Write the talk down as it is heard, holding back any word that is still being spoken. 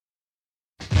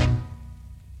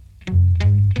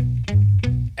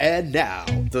And now,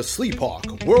 the Sleep Hawk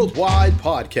Worldwide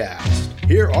Podcast.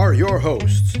 Here are your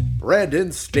hosts,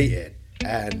 Brandon Staten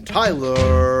and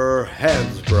Tyler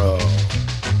Hansbrough.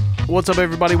 What's up,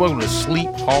 everybody? Welcome to Sleep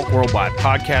Hawk Worldwide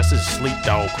Podcast. This is Sleep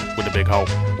Dog with the Big Hawk.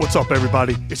 What's up,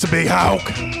 everybody? It's the Big Hawk.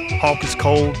 Hawk is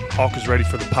cold. Hawk is ready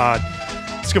for the pod.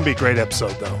 It's going to be a great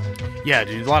episode, though. Yeah,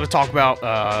 dude. A lot to talk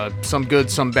about. Some good,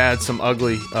 some bad, some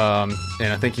ugly. And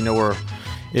I think you know where...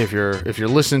 If you're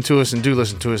listening to us and do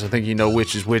listen to us, I think you know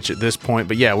which is which at this point.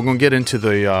 But yeah, we're going to get into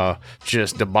the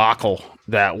just debacle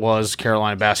that was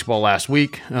Carolina basketball last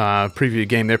week. Preview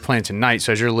game they're playing tonight.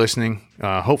 So as you're listening,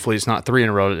 hopefully it's not 3 in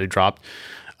a row that they dropped.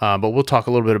 But we'll talk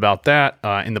a little bit about that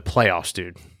in the playoffs,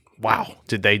 dude. Wow,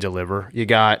 did they deliver? You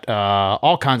got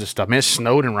all kinds of stuff. Man, it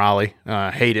snowed in Raleigh.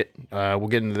 Hate it. We'll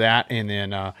get into that. And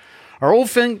then our old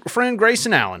friend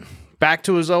Grayson Allen. Back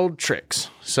to his old tricks.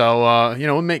 So,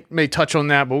 we may touch on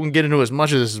that, but we can get into as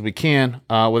much of this as we can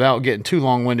without getting too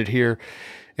long-winded here.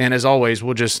 And as always,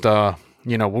 we'll just,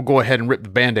 we'll go ahead and rip the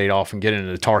Band-Aid off and get into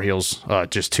the Tar Heels.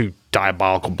 Just 2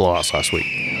 diabolical blowouts last week.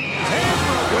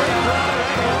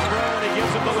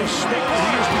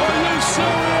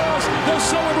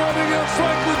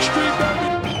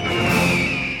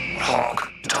 Honk,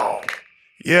 talk.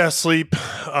 Yeah, Sleep.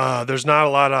 There's not a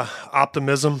lot of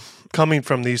optimism coming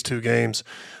from these 2 games.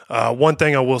 One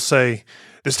thing I will say,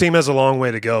 this team has a long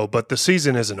way to go, but the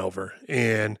season isn't over.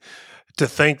 And to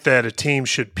think that a team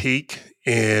should peak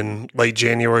in late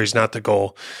January is not the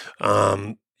goal.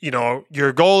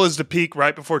 Your goal is to peak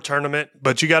right before tournament,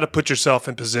 but you got to put yourself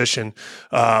in position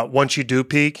once you do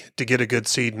peak to get a good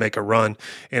seed, make a run.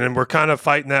 And we're kind of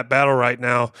fighting that battle right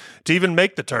now to even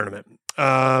make the tournament.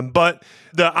 But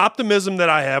the optimism that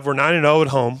I have, we're 9-0 at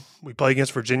home. We play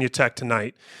against Virginia Tech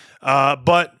tonight.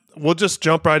 But we'll just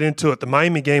jump right into it. The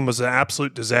Miami game was an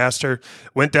absolute disaster.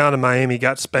 Went down to Miami,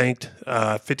 got spanked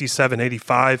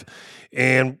 57-85.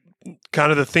 And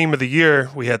kind of the theme of the year,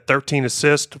 we had 13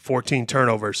 assists, 14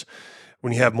 turnovers.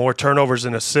 When you have more turnovers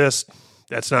than assists,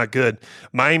 that's not good.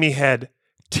 Miami had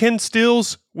 10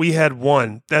 steals. We had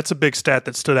 1. That's a big stat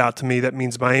that stood out to me. That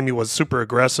means Miami was super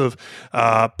aggressive,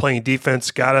 playing defense,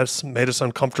 got us, made us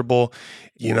uncomfortable.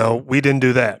 We didn't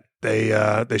do that. They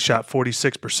shot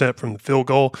 46% from the field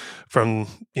goal from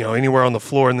anywhere on the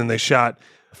floor, and then they shot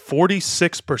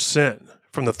 46%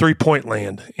 from the 3-point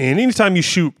land. And anytime you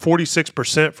shoot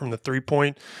 46% from the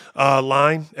 3-point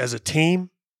line as a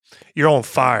team, you're on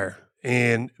fire.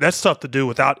 And that's tough to do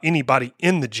without anybody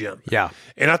in the gym. Yeah.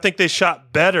 And I think they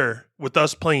shot better with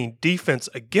us playing defense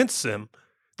against them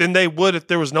than they would if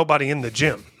there was nobody in the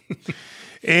gym.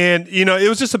 And, it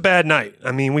was just a bad night.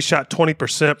 I mean, we shot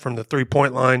 20% from the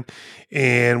 3-point line,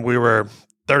 and we were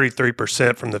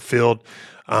 33% from the field.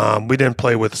 We didn't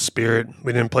play with spirit.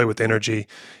 We didn't play with energy.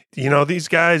 These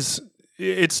guys,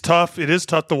 it's tough. It is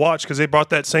tough to watch because they brought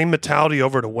that same mentality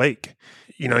over to Wake.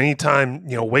 Anytime,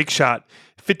 Wake shot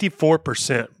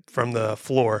 54% from the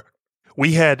floor.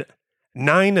 We had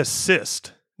 9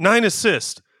 assists,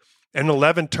 and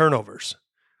 11 turnovers.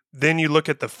 Then you look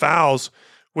at the fouls.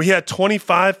 We had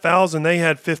 25 fouls and they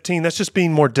had 15. That's just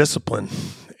being more disciplined.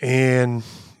 And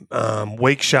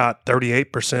Wake shot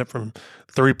 38% from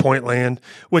 3-point land,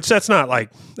 which that's not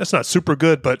super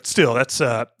good, but still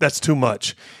that's too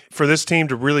much. For this team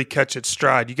to really catch its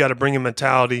stride, you got to bring a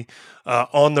mentality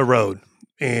on the road.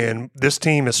 And this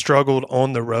team has struggled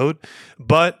on the road.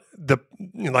 But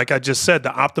like I just said,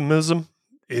 the optimism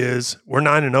is we're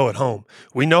 9-0 at home.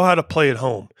 We know how to play at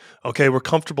home. Okay, we're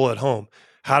comfortable at home.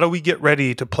 How do we get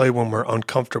ready to play when we're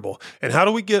uncomfortable? And how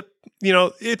do we get,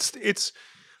 it's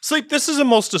Sleep, this is the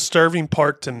most disturbing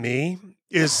part to me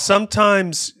is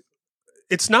sometimes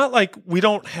it's not like we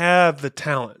don't have the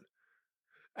talent.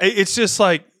 It's just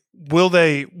like, will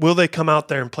they come out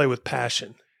there and play with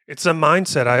passion? It's a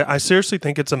mindset. I seriously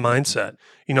think it's a mindset.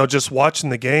 Just watching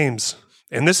the games,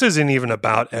 and this isn't even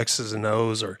about X's and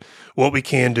O's or what we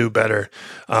can do better.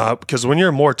 Because when you're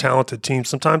a more talented team,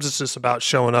 sometimes it's just about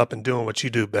showing up and doing what you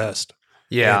do best.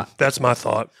 Yeah. And that's my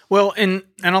thought. Well, and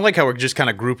I like how we're just kind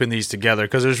of grouping these together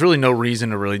because there's really no reason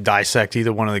to really dissect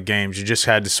either one of the games. You just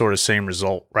had the sort of same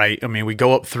result, right? I mean, we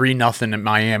go up 3-0 at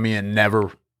Miami and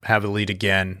never have a lead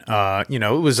again.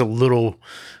 It was a little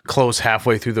close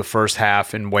halfway through the first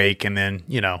half in Wake, and then,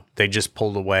 they just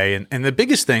pulled away. And the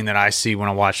biggest thing that I see when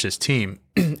I watch this team,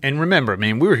 and remember,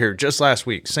 we were here just last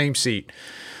week, same seat,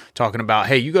 talking about,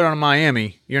 hey, you go down to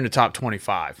Miami, you're in the top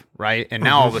 25, right? And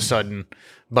now all of a sudden,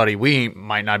 buddy, we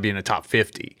might not be in the top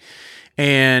 50.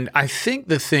 And I think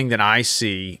the thing that I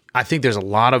see, I think there's a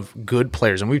lot of good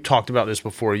players, and we've talked about this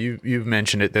before. You've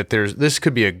mentioned it, that this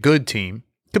could be a good team,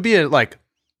 could be a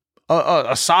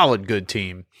a solid good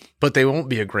team, but they won't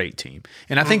be a great team.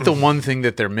 And I think the one thing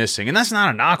that they're missing, and that's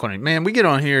not a knock on it, man, we get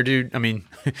on here, dude. I mean,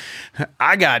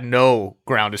 I got no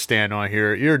ground to stand on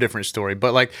here. You're a different story.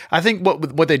 But like, I think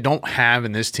what they don't have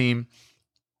in this team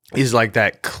is like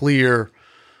that clear,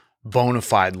 bona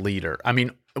fide leader. I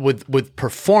mean, with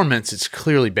performance, it's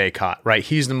clearly Baycott, right?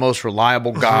 He's the most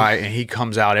reliable guy, and he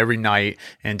comes out every night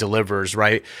and delivers,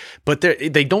 right? But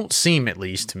they don't seem, at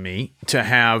least to me, to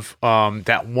have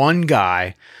that one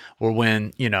guy where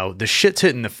when, you know, the shit's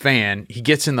hitting the fan, he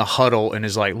gets in the huddle and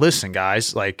is like, listen,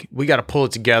 guys, like, we got to pull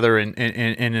it together, and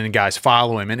then the guys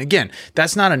follow him. And again,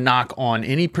 that's not a knock on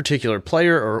any particular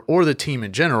player or the team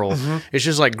in general. It's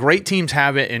just like great teams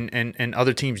have it and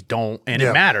other teams don't. And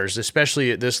it matters,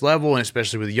 especially at this level and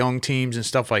especially with young teams and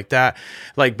stuff like that.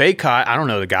 Like Baycott, I don't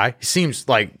know the guy. He seems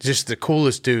like just the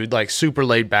coolest dude, like super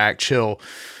laid back, chill,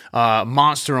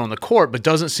 monster on the court, but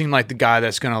doesn't seem like the guy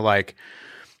that's going to like,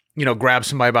 you know, grab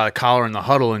somebody by the collar in the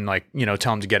huddle and like, you know,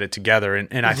 tell them to get it together.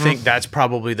 And I think that's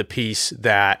probably the piece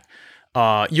that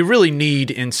you really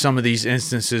need in some of these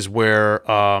instances where,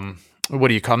 what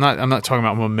do you call? I'm not talking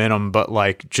about momentum, but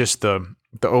like just the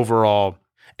overall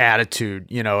attitude.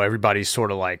 You know, everybody's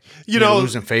sort of like you know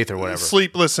losing faith or whatever.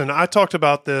 Sleep. Listen, I talked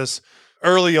about this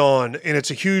early on, and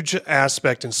it's a huge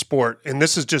aspect in sport. And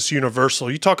this is just universal.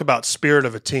 You talk about spirit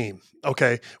of a team.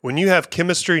 Okay, when you have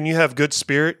chemistry and you have good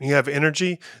spirit and you have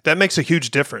energy, that makes a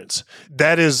huge difference.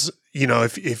 That is, you know,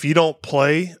 if you don't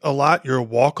play a lot, you're a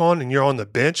walk-on and you're on the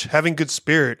bench, having good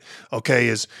spirit, okay,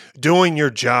 is doing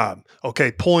your job,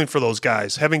 okay, pulling for those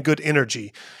guys, having good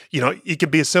energy. You know, it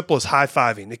could be as simple as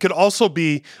high-fiving. It could also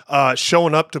be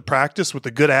showing up to practice with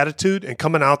a good attitude and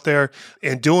coming out there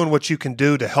and doing what you can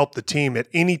do to help the team at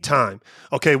any time.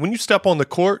 Okay, when you step on the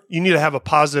court, you need to have a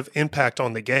positive impact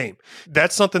on the game.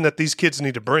 That's something that these kids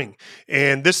need to bring.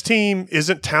 And this team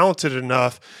isn't talented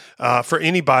enough for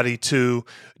anybody to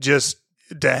just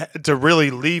to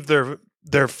really leave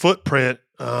their footprint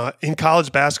in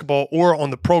college basketball or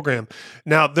on the program.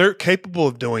 Now, they're capable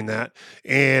of doing that.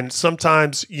 And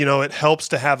sometimes, you know, it helps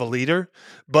to have a leader,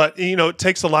 but, you know, it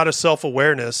takes a lot of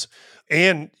self-awareness.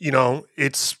 And, you know,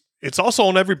 it's also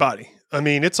on everybody. I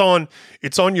mean, it's on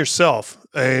yourself.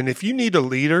 And if you need a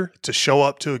leader to show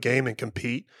up to a game and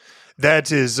compete,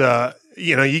 that is,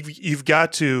 you know, you've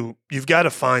got to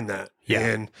find that. Yeah.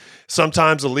 And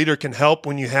sometimes a leader can help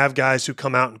when you have guys who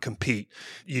come out and compete.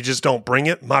 You just don't bring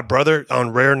it. My brother,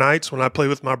 on rare nights when I play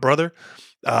with my brother,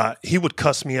 he would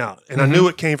cuss me out, and I knew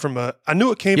it came from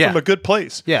a good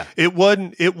place. Yeah, it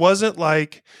wasn't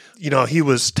like, you know, he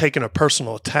was taking a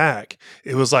personal attack.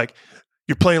 It was like,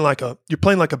 you're playing like a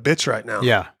bitch right now.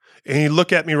 Yeah, and he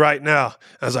looked at me right now.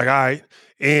 I was like, all right,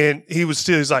 and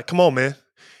he's like, come on, man.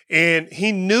 And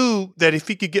he knew that if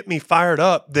he could get me fired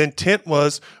up, the intent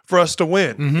was for us to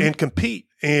win and compete.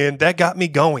 And that got me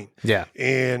going. Yeah.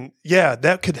 And yeah,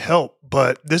 that could help.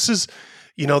 But this is,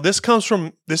 you know, this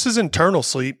is internal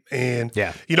Sleep. And,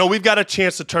 you know, we've got a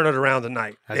chance to turn it around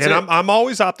tonight. I'm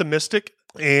always optimistic.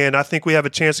 And I think we have a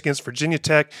chance against Virginia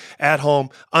Tech at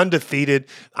home, undefeated.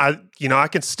 I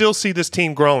can still see this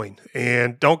team growing.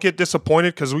 And don't get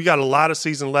disappointed, because we got a lot of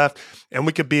season left, and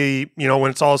we could be, you know,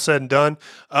 when it's all said and done,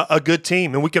 a good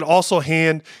team. And we could also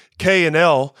hand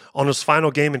K&L on his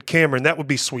final game in Cameron. That would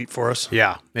be sweet for us.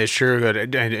 Yeah, it sure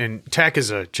would. And Tech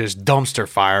is a just dumpster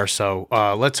fire. So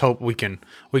let's hope we can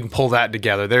pull that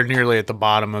together. They're nearly at the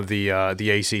bottom of the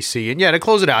ACC. And yeah, to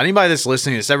close it out, anybody that's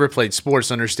listening that's ever played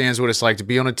sports understands what it's like to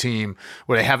be on a team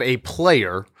where they have a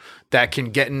player that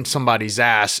can get in somebody's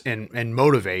ass and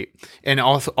motivate. And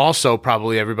also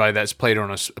probably everybody that's played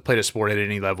a sport at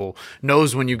any level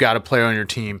knows when you got a player on your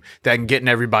team that can get in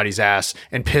everybody's ass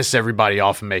and piss everybody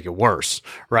off and make it worse,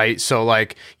 right? So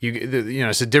like you know,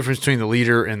 it's a difference between the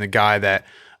leader and the guy that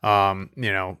you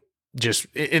know, just,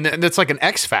 and that's like an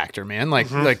X factor, man. Like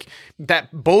that,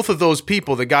 both of those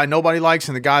people, the guy nobody likes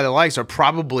and the guy that likes, are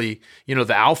probably, you know,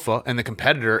 the alpha and the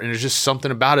competitor. And there's just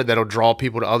something about it that'll draw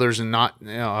people to others and not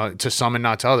to some and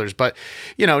not to others. But,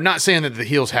 you know, not saying that the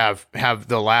heels have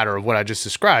the latter of what I just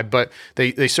described, but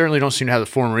they certainly don't seem to have the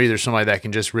former either. Somebody that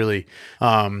can just really,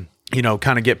 you know,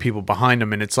 kind of get people behind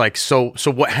them. And it's like, so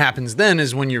what happens then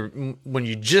is when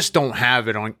you just don't have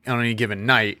it on any given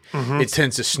night, it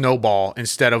tends to snowball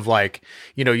instead of like,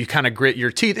 you know, you kind of grit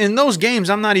your teeth. In those games,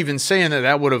 I'm not even saying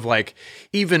that would have like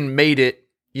even made it,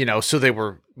 you know, so they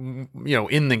were, you know,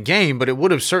 in the game, but it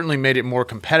would have certainly made it more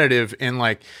competitive and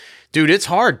like dude, it's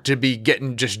hard to be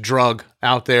getting just drug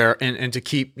out there and to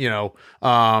keep,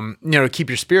 keep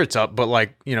your spirits up. But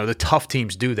like, the tough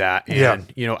teams do that.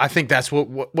 And, I think that's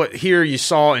what here you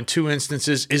saw in two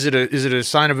instances. Is it a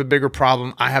sign of a bigger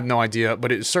problem? I have no idea,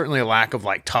 but it's certainly a lack of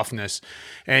like toughness.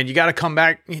 And you got to come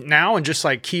back now and just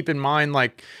like keep in mind,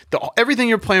 like everything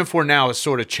you're playing for now has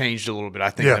sort of changed a little bit, I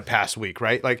think, in the past week,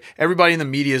 right? Like everybody in the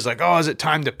media is like, oh, is it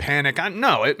time to panic?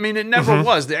 No, it never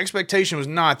was. The expectation was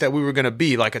not that we were going to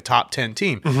be like a top 10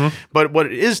 team. But what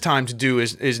it is time to do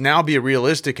is now be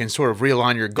realistic and sort of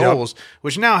realign your goals,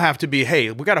 which now have to be,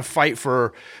 hey, we got to fight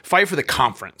for the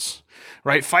conference.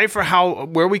 Right, fight for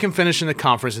where we can finish in the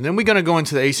conference, and then we're going to go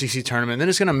into the ACC tournament, and then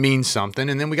it's going to mean something,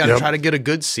 and then we got to try to get a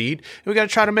good seed, and we got to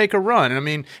try to make a run. And I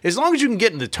mean, as long as you can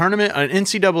get in the tournament, an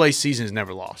NCAA season is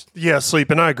never lost. Yeah, Sleep,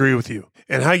 and I agree with you.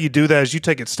 And how you do that is you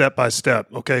take it step by step,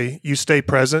 okay? You stay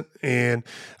present, and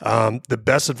the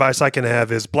best advice I can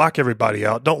have is block everybody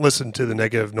out. Don't listen to the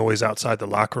negative noise outside the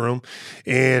locker room,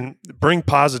 and bring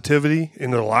positivity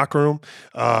into the locker room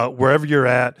wherever you're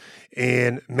at,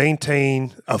 and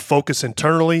maintain a focus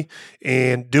internally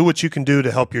and do what you can do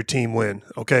to help your team win,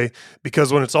 okay?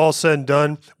 Because when it's all said and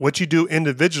done, what you do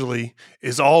individually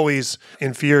is always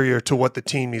inferior to what the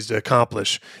team needs to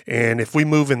accomplish. And if we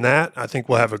move in that, I think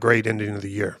we'll have a great ending of the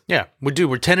year. Yeah, we do.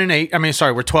 We're 10-8.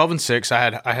 We're 12-6.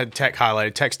 I had Tech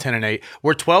highlighted. Tech's 10-8.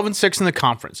 We're 12-6 in the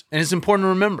conference. And it's important to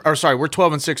remember, we're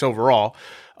 12-6 overall.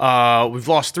 We've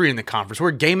lost 3 in the conference. We're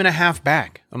a game and a half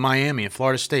back of Miami and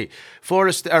Florida State.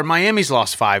 Miami's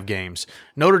lost 5 games.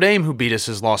 Notre Dame, who beat us,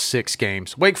 has lost 6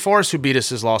 games. Wake Forest, who beat us,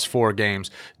 has lost 4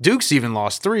 games. Duke's even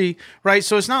lost 3, right?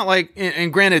 So it's not like,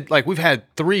 and granted, like we've had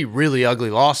 3 really ugly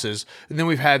losses, and then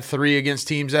we've had 3 against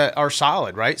teams that are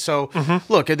solid, right? So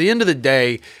look, at the end of the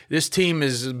day, this team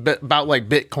is about like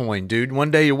Bitcoin, dude. One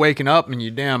day you're waking up and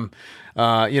you damn...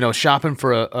 shopping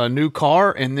for a new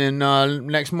car, and then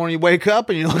next morning you wake up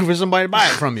and you're looking for somebody to buy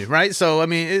it from you, right? So, I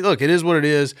mean, look, it is what it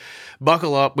is.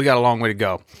 Buckle up. We got a long way to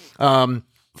go.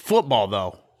 Football,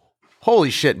 though. Holy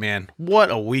shit, man.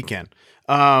 What a weekend.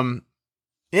 NFC,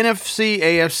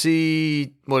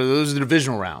 AFC, those are the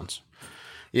divisional rounds.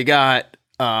 You got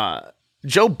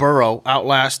Joe Burrow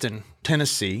outlasting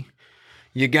Tennessee.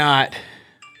 You got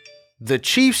the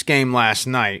Chiefs game last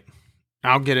night.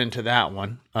 I'll get into that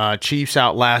one. Chiefs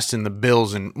outlasting the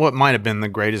Bills in what might have been the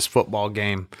greatest football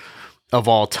game of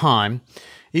all time.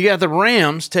 You got the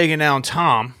Rams taking down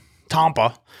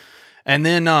Tampa. And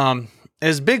then,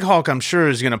 as Big Hawk, I'm sure,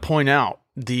 is going to point out,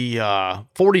 the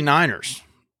 49ers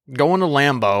going to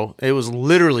Lambeau. It was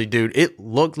literally, dude, it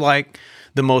looked like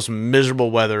the most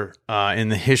miserable weather in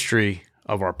the history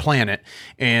of our planet.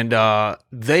 And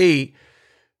they...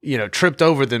 tripped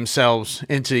over themselves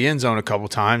into the end zone a couple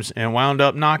times and wound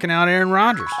up knocking out Aaron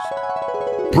Rodgers.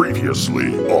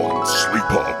 Previously on Sleep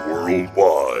Hop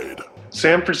Worldwide.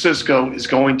 San Francisco is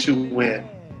going to win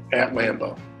at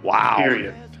Lambeau. Wow.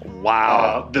 Period.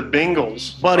 Wow. The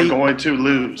Bengals are going to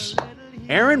lose.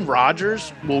 Aaron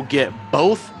Rodgers will get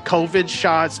both COVID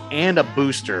shots and a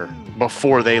booster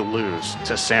before they lose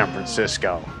to San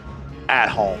Francisco at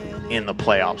home in the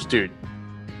playoffs. Dude,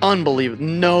 unbelievable.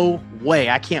 No way.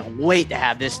 I can't wait to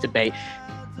have this debate.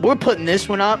 We're putting this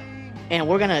one up, and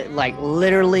we're going to,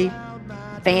 literally,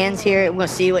 fans here, we're going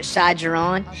to see which side you're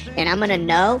on, and I'm going to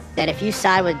know that if you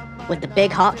side with the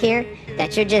Big Hawk here,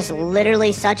 that you're just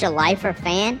literally such a lifer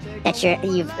fan that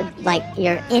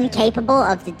you're incapable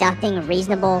of deducting a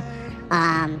reasonable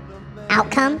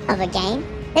outcome of a game.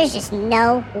 There's just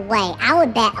no way. I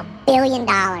would bet $1 billion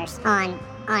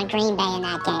on Green Bay in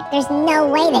that game. There's no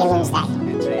way they lose that.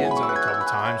 Into the end zone a couple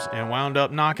times and wound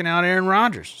up knocking out Aaron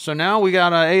Rodgers. So now we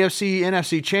got an AFC,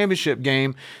 NFC championship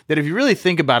game that, if you really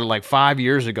think about it, like 5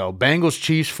 years ago, Bengals,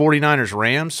 Chiefs, 49ers,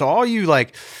 Rams. So all you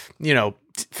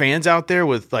fans out there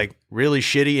with really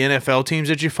shitty NFL teams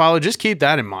that you follow, just keep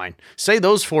that in mind. Say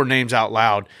those 4 names out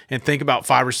loud and think about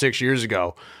 5 or 6 years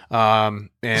ago. And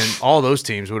all those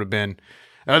teams would have been...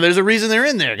 there's a reason they're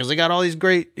in there, because they got all these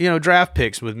great, draft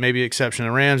picks, with maybe the exception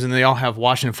of the Rams, and they all have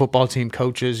Washington football team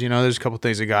coaches. There's a couple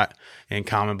things they got in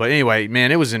common. But anyway,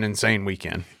 man, it was an insane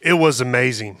weekend. It was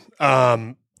amazing.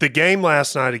 The game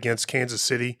last night against Kansas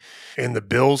City and the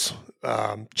Bills,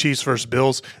 Chiefs versus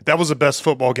Bills, that was the best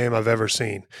football game I've ever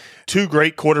seen. 2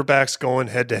 great quarterbacks going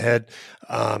head to head.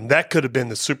 That could have been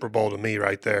the Super Bowl to me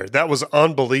right there. That was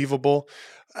unbelievable.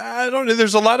 I don't know.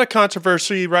 There's a lot of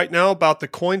controversy right now about the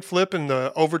coin flip and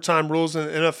the overtime rules in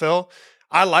the NFL.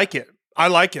 I like it.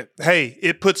 Hey,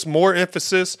 it puts more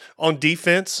emphasis on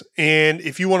defense, and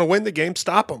if you want to win the game,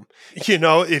 stop them.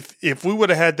 If we would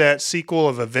have had that sequel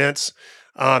of events,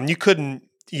 you couldn't,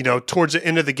 towards the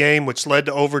end of the game, which led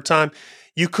to overtime,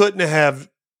 you couldn't have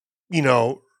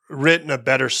written a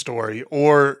better story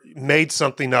or made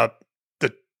something up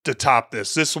to top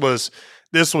this. This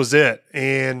was it.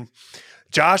 And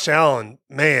Josh Allen,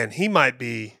 man, he might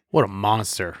be. What a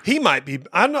monster. He might be.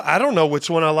 I don't know which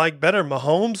one I like better,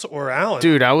 Mahomes or Allen.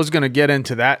 Dude, I was going to get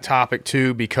into that topic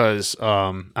too because,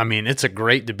 it's a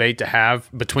great debate to have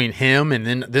between him and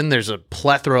then there's a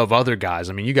plethora of other guys.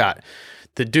 I mean, you got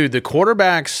the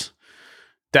quarterbacks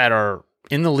that are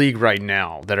in the league right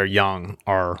now that are young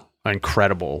are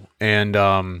incredible.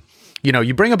 And,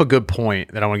 you bring up a good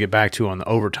point that I want to get back to on the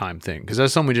overtime thing because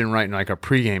that's something we didn't write in like our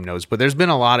pregame notes. But there's been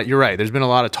a lot of, you're right, there's been a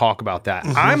lot of talk about that.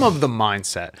 Mm-hmm. I'm of the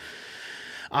mindset.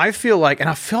 I feel like, and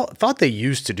I thought they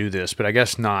used to do this, but I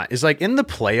guess not, is like in the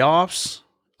playoffs,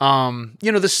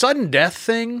 the sudden death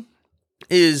thing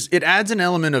it adds an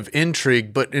element of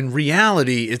intrigue, but in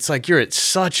reality, it's like you're at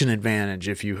such an advantage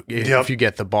if you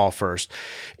get the ball first.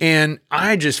 And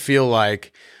I just feel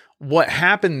like what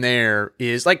happened there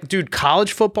is like, dude,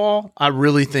 college football, I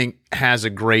really think has a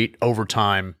great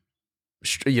overtime,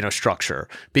 structure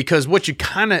because what you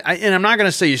kind of, and I'm not going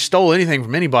to say you stole anything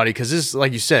from anybody because this,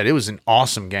 like you said, it was an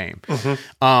awesome game.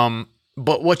 Mm-hmm.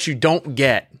 But what you don't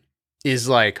get is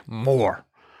like more,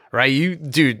 right?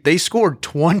 They scored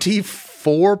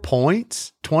 24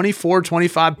 points,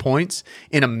 25 points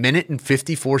in a minute and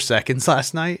 54 seconds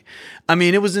last night. I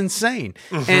mean, it was insane.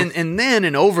 Mm-hmm. And then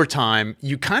in overtime,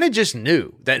 you kind of just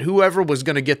knew that whoever was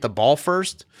going to get the ball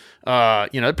first,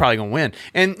 they're probably going to win.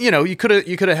 And, you could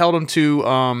have held them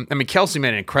to, Kelsey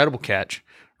made an incredible catch,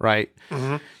 right?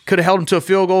 Mm-hmm. Could have held them to a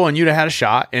field goal and you'd have had a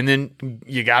shot. And then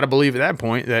you got to believe at that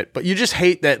point but you just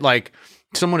hate that, like,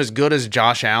 someone as good as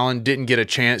Josh Allen didn't get a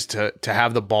chance to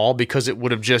have the ball because it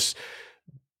would have just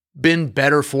been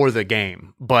better for the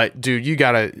game. But dude,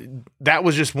 that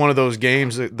was just one of those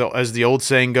games that, as the old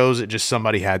saying goes, it just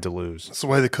somebody had to lose. That's the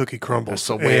way the cookie crumbles. That's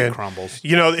the way it crumbles.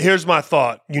 Here's my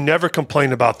thought. You never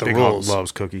complain about the Big rules. Hog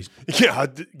loves cookies. Yeah,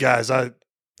 guys,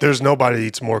 there's nobody that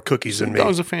eats more cookies than me.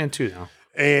 Dog's a fan too now.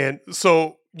 And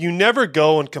so you never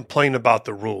go and complain about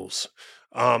the rules.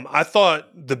 I thought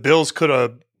the Bills could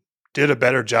have did a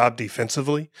better job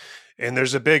defensively. And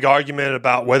there's a big argument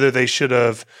about whether they should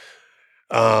have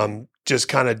just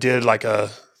kind of did like a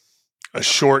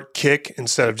short kick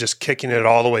instead of just kicking it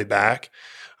all the way back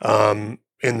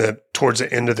towards the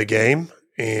end of the game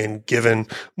and giving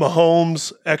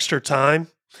Mahomes extra time.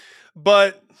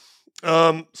 But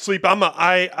Sleep,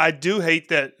 I do hate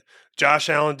that Josh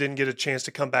Allen didn't get a chance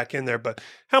to come back in there, but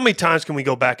how many times can we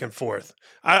go back and forth?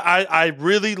 I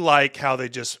really like how they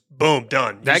just, boom,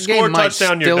 done. That game might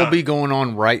still be going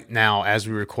on right now as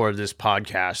we record this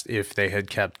podcast if they had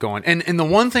kept going. And the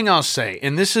one thing I'll say,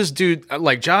 and this is, dude,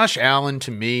 like Josh Allen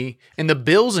to me, and the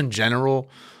Bills in general,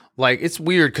 like it's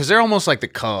weird because they're almost like the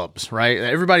Cubs,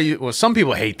 right? Some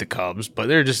people hate the Cubs, but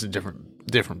they're just a different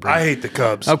breed. I hate the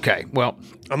Cubs. Okay, well.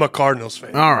 I'm a Cardinals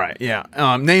fan. All right,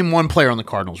 yeah. Name one player on the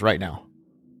Cardinals right now.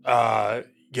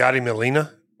 Yadi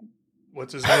Molina.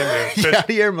 What's his name?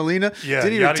 Yadier Molina? Yeah.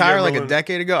 Did he retire like a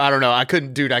decade ago? I don't know. I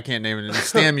can't name it.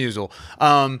 Stan Musial.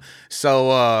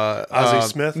 Ozzie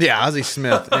Smith? Yeah, Ozzie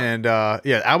Smith. And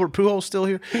Albert Pujols still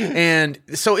here. And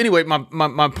so anyway,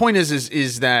 my point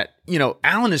is that,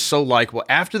 Allen is so likable.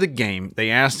 After the game,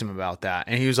 they asked him about that.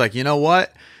 And he was like, you know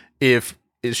what? If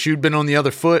his shoe had been on the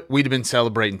other foot, we'd have been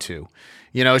celebrating too.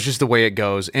 It's just the way it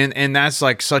goes. And that's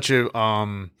like such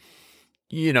a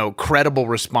credible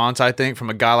response, I think, from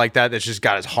a guy like that's just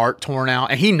got his heart torn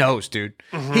out. And he knows, dude.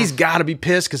 Mm-hmm. He's got to be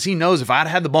pissed because he knows if I'd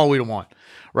had the ball, we'd have won.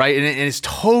 Right? And it's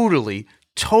totally,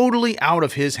 totally out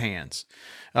of his hands.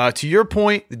 To your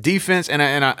point, the defense,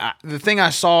 and the thing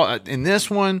I saw in this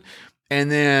one, and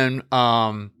then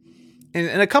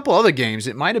in a couple other games,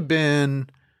 it might have been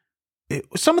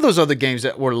some of those other games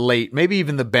that were late, maybe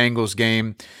even the Bengals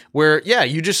game, where,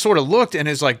 you just sort of looked and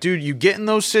it's like, dude, you get in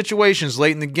those situations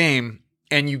late in the game,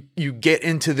 and you get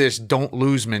into this don't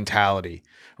lose mentality,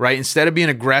 right? Instead of being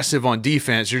aggressive on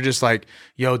defense, you're just like,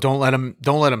 yo, don't let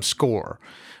them score.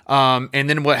 And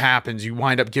then what happens? You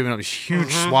wind up giving up these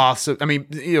huge swaths.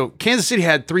 Kansas City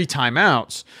had 3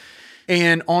 timeouts.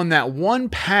 And on that one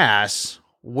pass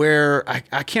where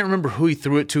I can't remember who he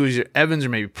threw it to, is it Evans or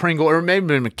maybe Pringle or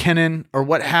maybe McKinnon or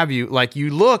what have you, like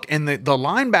you look and the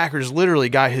linebacker's literally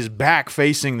got his back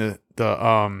facing the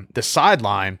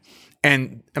sideline.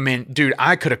 And dude,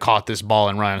 I could have caught this ball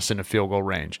and run us into field goal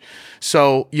range.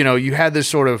 So, you had this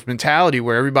sort of mentality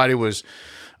where everybody was,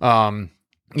 dude,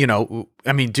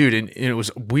 and it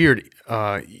was weird.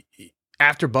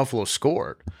 After Buffalo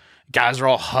scored, guys are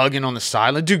all hugging on the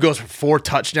sideline. Dude goes for 4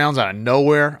 touchdowns out of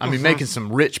nowhere. Making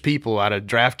some rich people out of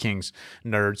DraftKings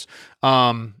nerds.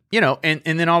 And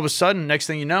then all of a sudden, next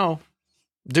thing you know,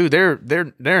 dude,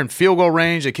 they're in field goal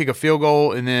range. They kick a field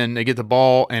goal and then they get the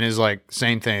ball and it's like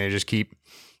same thing. They just keep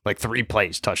like 3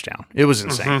 plays touchdown. It was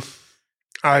insane.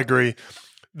 I agree.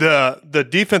 The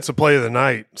defensive play of the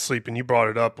night, Sleeping, you brought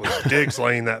it up, was Diggs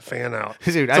laying that fan out.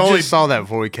 Dude, I just saw that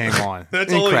before we came on.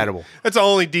 That's incredible. That's the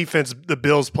only defense the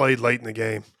Bills played late in the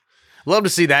game. Love to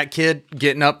see that kid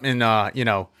getting up and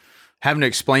having to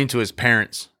explain to his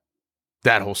parents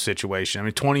that whole situation. I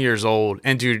mean, 20 years old,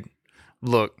 and dude,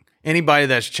 look, anybody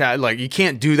that's like you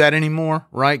can't do that anymore,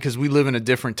 right? Because we live in a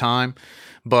different time.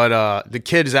 But the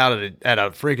kid is out at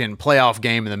a freaking playoff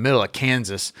game in the middle of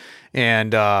Kansas,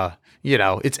 and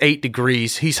it's 8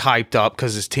 degrees. He's hyped up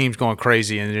because his team's going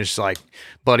crazy, and they're just like,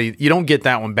 buddy, you don't get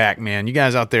that one back, man. You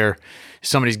guys out there,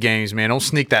 some of these games, man, don't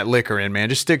sneak that liquor in, man.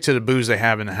 Just stick to the booze they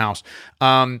have in the house.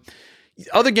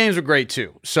 Other games were great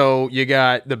too. So you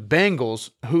got the Bengals,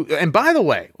 who, and by the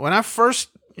way, when I first,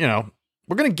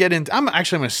 we're going to get into, I'm going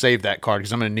to save that card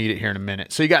because I'm going to need it here in a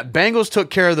minute. So you got Bengals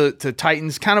took care of the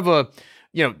Titans, kind of a,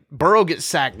 Burrow gets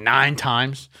sacked 9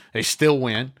 times. They still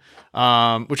win.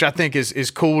 Which I think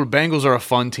is cool. The Bengals are a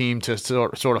fun team to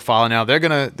sort of follow now. They're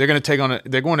gonna take on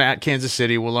they're going to Kansas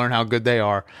City. We'll learn how good they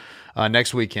are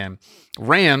next weekend.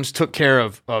 Rams took care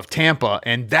of Tampa,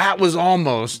 and that was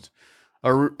almost a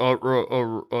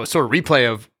sort of replay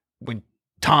of when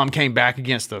Tom came back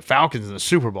against the Falcons in the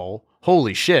Super Bowl.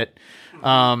 Holy shit!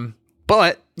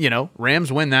 But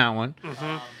Rams win that one,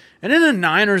 and then the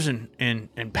Niners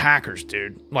and Packers,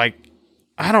 dude. Like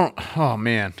oh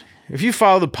man. If you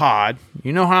follow the pod,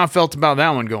 you know how I felt about that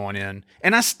one going in.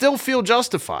 And I still feel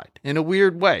justified in a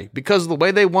weird way because of the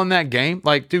way they won that game.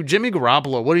 Like, dude, Jimmy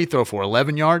Garoppolo, what did he throw for,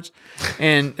 11 yards?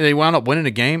 And they wound up winning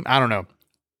the game? I don't know.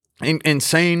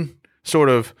 Insane sort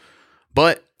of,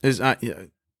 but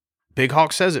Big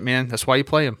Hawk says it, man. That's why you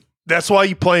play him. That's why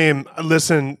you play him.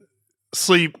 Listen,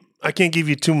 Sleep, I can't give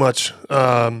you too much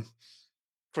for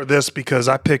this because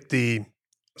I picked I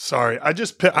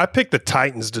picked the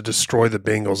Titans to destroy the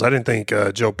Bengals. I didn't think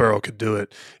Joe Burrow could do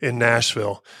it in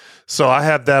Nashville, so I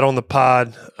have that on the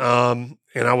pod. And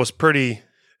I was pretty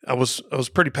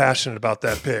passionate about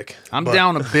that pick. I'm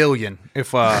down $1 billion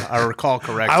if I recall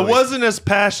correctly. I wasn't as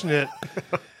passionate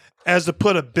as to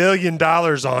put $1 billion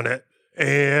on it,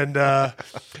 and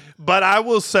but I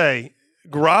will say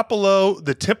Garoppolo,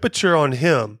 the temperature on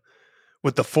him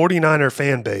with the 49er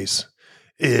fan base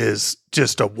is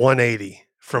just a 180.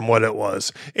 From what it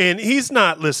was. And he's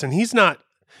not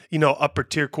upper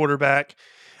tier quarterback.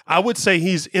 I would say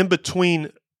he's in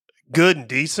between good and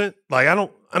decent. Like I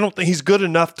don't think he's good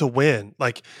enough to win.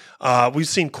 Like we've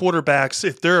seen quarterbacks,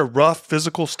 if they're a rough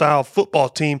physical style football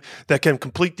team that can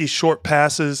complete these short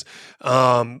passes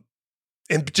and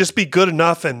just be good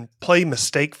enough and play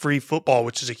mistake-free football,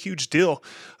 which is a huge deal.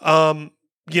 I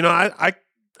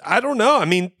don't know. I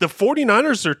mean, the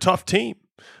 49ers are a tough team.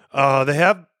 They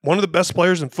have one of the best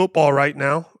players in football right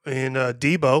now in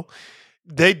Debo.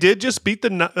 They did just beat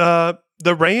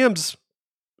the Rams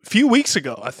a few weeks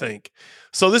ago, I think.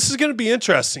 So this is going to be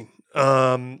interesting.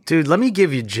 Dude, let me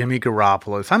give you Jimmy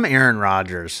Garoppolo. If I'm Aaron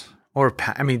Rodgers,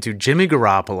 Jimmy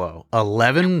Garoppolo,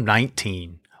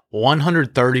 11-19,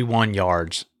 131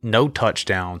 yards, no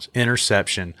touchdowns,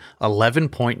 interception,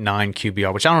 11.9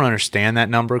 QBR, which I don't understand that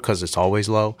number because it's always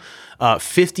low,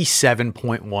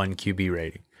 57.1 QB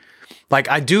rating. Like,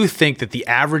 I do think that the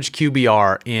average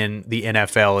QBR in the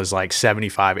NFL is like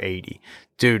 75, 80.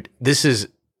 Dude, this is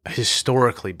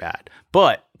historically bad.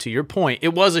 But to your point,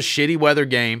 it was a shitty weather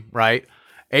game, right?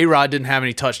 A-Rod didn't have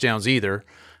any touchdowns either.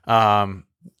 He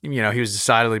was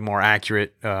decidedly more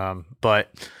accurate. But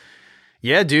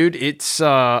yeah, dude, it's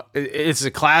a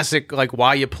classic, like,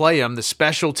 why you play them. The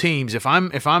special teams. If I'm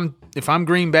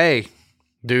Green Bay,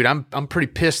 dude, I'm pretty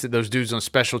pissed at those dudes on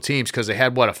special teams because they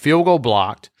had a field goal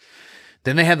blocked.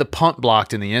 Then they had the punt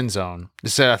blocked in the end zone.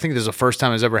 I think this is the first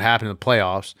time it's ever happened in the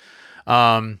playoffs.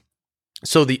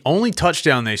 So the only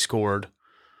touchdown they scored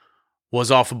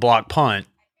was off a blocked punt,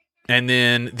 and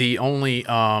then the only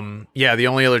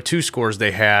other 2 scores they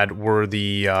had were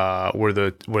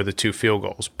the 2 field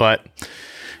goals. But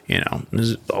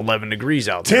there's 11 degrees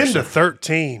out there. 10 to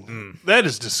 13. That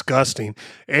is disgusting.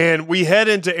 And we head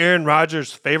into Aaron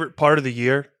Rodgers' favorite part of the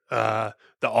year. The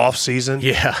off season,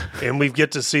 and we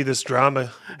get to see this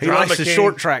drama. He likes the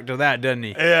short track to that, doesn't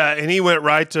he? Yeah, and he went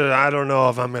right to, I don't know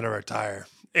if I'm going to retire.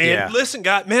 And listen,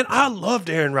 guy, man, I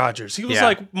loved Aaron Rodgers. He was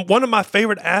like one of my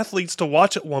favorite athletes to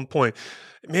watch at one point.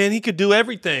 Man, he could do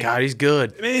everything. God, he's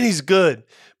good. Man, he's good.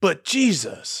 But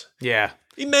Jesus,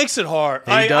 he makes it hard.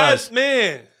 He does.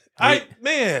 He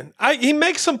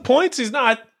makes some points. He's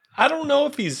not. I don't know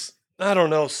if he's. I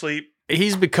don't know. Sleep.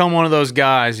 he's become one of those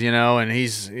guys, and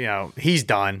he's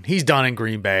done. He's done in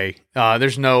Green Bay.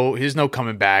 There's no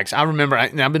coming backs. I remember,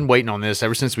 I've been waiting on this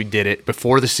ever since we did it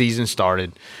before the season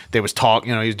started. There was talk,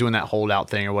 he was doing that holdout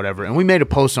thing or whatever, and we made a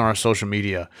post on our social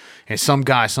media, and some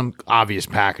obvious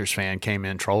Packers fan came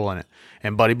in trolling it.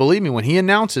 And buddy, believe me, when he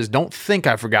announces, don't think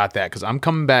I forgot that, because I'm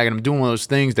coming back and I'm doing one of those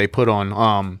things they put on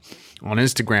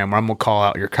Instagram where I'm gonna call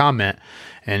out your comment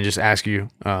and just ask you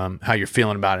how you're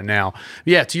feeling about it now.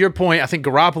 Yeah, to your point, I think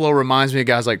Garoppolo reminds me of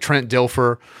guys like Trent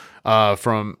Dilfer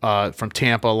from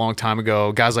Tampa a long time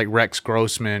ago, guys like Rex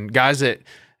Grossman, guys that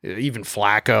even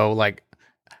Flacco, like,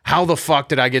 how the fuck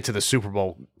did I get to the Super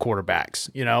Bowl quarterbacks?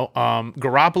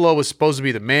 Garoppolo was supposed to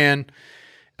be the man.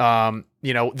 The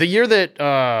year that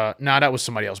that was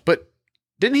somebody else, but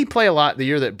didn't he play a lot the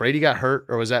year that Brady got hurt,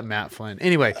 or was that Matt Flynn?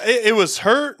 Anyway, it was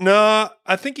hurt. No,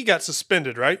 I think he got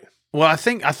suspended, right? Well, I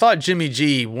thought Jimmy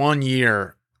G one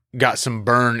year got some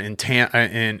burn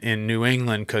in New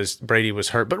England because Brady was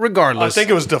hurt. But regardless, I think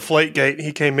it was Deflategate.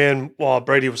 He came in while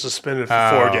Brady was suspended for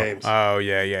 4 games. Oh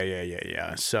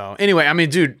yeah. So anyway, I mean,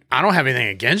 dude, I don't have anything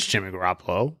against Jimmy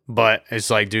Garoppolo, but it's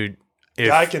like, dude.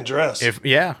 Guy can dress.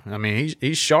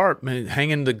 He's sharp, man,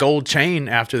 hanging the gold chain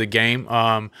after the game.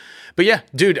 But yeah,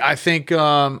 dude, I think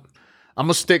I'm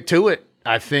gonna stick to it.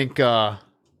 I think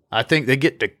they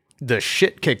get the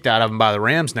shit kicked out of them by the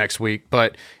Rams next week.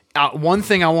 But one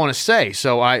thing I want to say.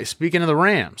 So speaking of the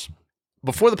Rams,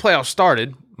 before the playoffs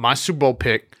started, my Super Bowl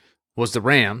pick was the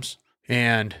Rams,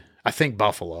 and I think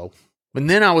Buffalo. But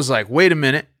then I was like, wait a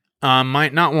minute, I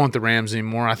might not want the Rams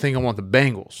anymore. I think I want the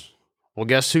Bengals. Well,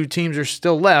 guess who teams are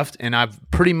still left? And I've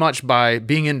pretty much, by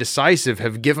being indecisive,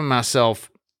 have given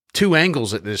myself 2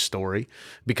 angles at this story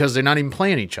because they're not even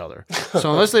playing each other.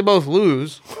 So unless they both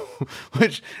lose,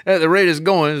 which at the rate it's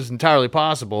going is entirely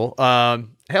possible,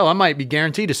 hell, I might be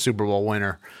guaranteed a Super Bowl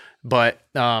winner. But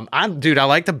I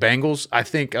like the Bengals. I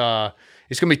think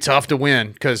it's going to be tough to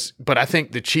win but I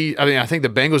think the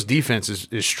Bengals defense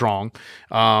is strong.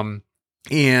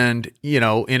 And, in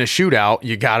a shootout,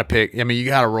 you got to pick. I mean, you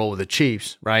got to roll with the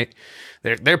Chiefs, right?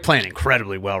 They're playing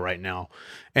incredibly well right now.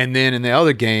 And then in the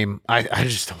other game,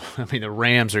 the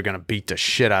Rams are going to beat the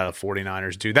shit out of the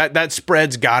 49ers, dude. That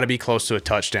spread's got to be close to a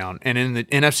touchdown. And in the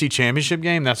NFC Championship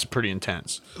game, that's pretty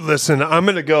intense. Listen, I'm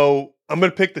going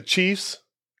to pick the Chiefs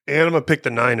and I'm going to pick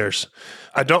the Niners.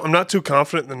 I'm not too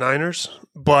confident in the Niners,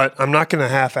 but I'm not going to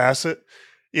half-ass it.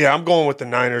 Yeah, I'm going with the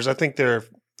Niners. I think they're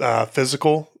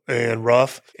physical and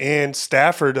rough. And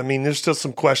Stafford, I mean, there's still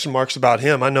some question marks about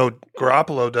him. I know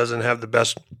Garoppolo doesn't have the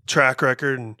best track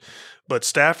record, but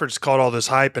Stafford's caught all this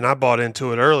hype, and I bought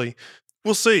into it early.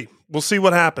 We'll see. We'll see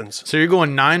what happens. So you're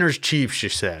going Niners Chiefs, you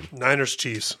said. Niners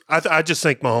Chiefs. I just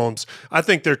think Mahomes. I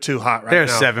think they're too hot right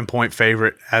now. They're a 7-point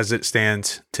favorite as it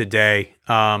stands today.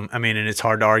 And it's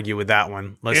hard to argue with that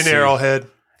one. Let's see. Arrowhead.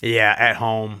 Yeah, at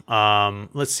home.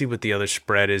 Let's see what the other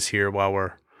spread is here while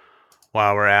we're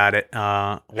at it.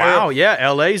 Wow, yeah,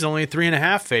 LA's only a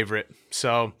 3.5 favorite.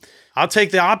 So I'll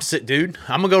take the opposite, dude.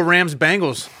 I'm gonna go Rams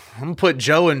Bengals. I'm gonna put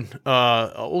Joe and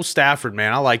old Stafford,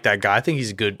 man. I like that guy. I think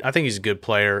he's a good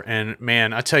player. And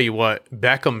man, I tell you what,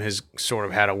 Beckham has sort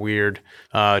of had a weird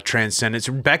transcendence.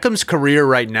 Beckham's career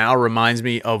right now reminds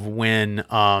me of when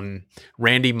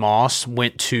Randy Moss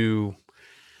went to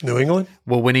New England.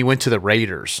 Well, when he went to the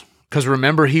Raiders. Because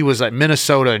remember, he was at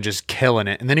Minnesota and just killing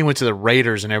it. And then he went to the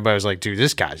Raiders and everybody was like, dude,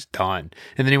 this guy's done.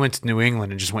 And then he went to New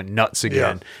England and just went nuts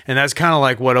again. Yeah. And that's kind of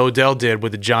like what Odell did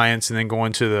with the Giants and then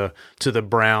going to the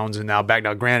Browns and now back.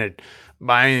 Now, granted,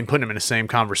 I ain't putting him in the same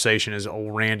conversation as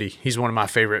old Randy. He's one of my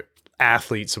favorite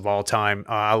athletes of all time.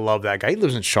 I love that guy. He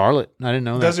lives in Charlotte. I didn't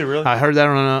know that. Does he really? I heard that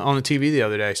on the TV the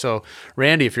other day. So,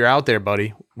 Randy, if you're out there,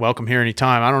 buddy, welcome here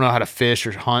anytime. I don't know how to fish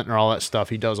or hunt or all that stuff.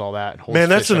 He does all that. Man,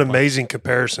 that's an amazing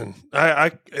comparison.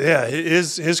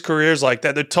 His career's like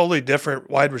that. They're totally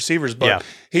different wide receivers, but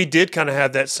he did kind of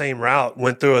have that same route.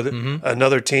 Went through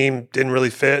another team, didn't really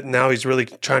fit, and now he's really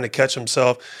trying to catch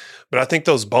himself. But I think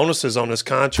those bonuses on his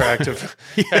contract have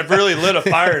really lit a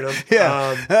fire in him.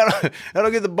 Yeah,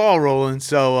 that'll get the ball rolling.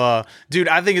 So, dude,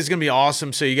 I think it's gonna be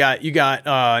awesome. So you got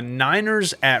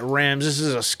Niners at Rams. This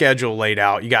is a schedule laid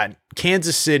out. You got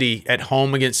Kansas City at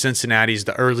home against Cincinnati is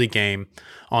the early game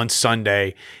on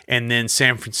Sunday, and then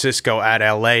San Francisco at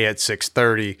LA at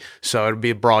 6:30. So it'll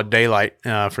be a broad daylight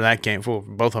for that game for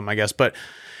both of them, I guess. But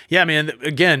yeah, man,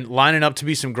 again, lining up to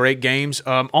be some great games.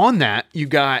 On that, you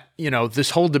got,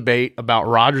 this whole debate about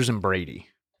Rodgers and Brady.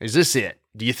 Is this it?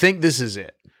 Do you think this is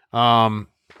it? I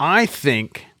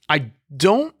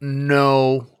don't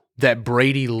know that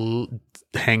Brady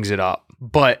hangs it up,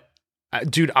 but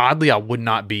dude, oddly, I would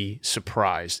not be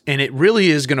surprised. And it really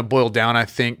is going to boil down, I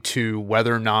think, to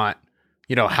whether or not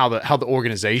how the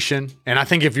organization. And I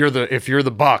think if you're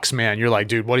the Bucks, man, you're like,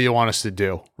 dude, what do you want us to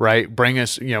do? Right? Bring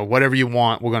us, whatever you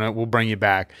want, we'll bring you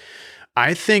back.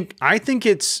 I think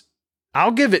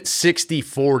I'll give it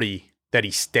 60-40 that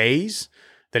he stays,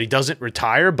 that he doesn't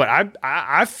retire. But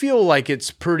I feel like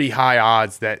it's pretty high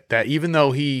odds that even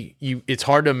though it's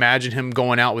hard to imagine him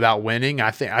going out without winning.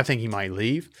 I think he might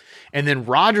leave. And then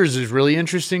Rodgers is really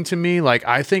interesting to me. Like,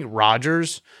 I think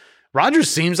Rodgers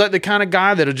seems like the kind of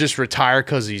guy that'll just retire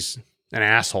because he's an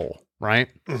asshole, right?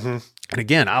 Mm-hmm. And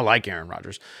again, I like Aaron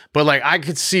Rodgers, but like I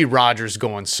could see Rodgers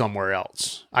going somewhere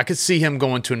else. I could see him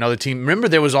going to another team. Remember,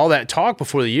 there was all that talk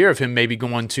before the year of him maybe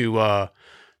going to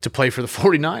play for the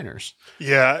 49ers.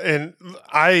 Yeah, and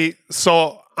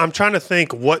I'm trying to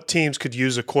think what teams could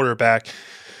use a quarterback.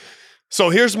 So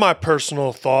here's my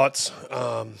personal thoughts.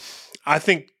 I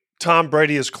think Tom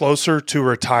Brady is closer to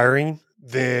retiring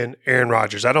than Aaron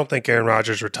Rodgers. I don't think Aaron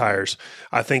Rodgers retires.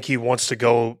 I think he wants to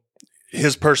go –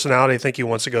 his personality, I think he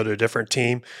wants to go to a different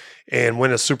team and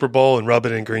win a Super Bowl and rub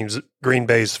it in Green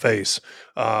Bay's face.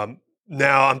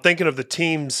 Now I'm thinking of the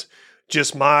teams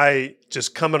just coming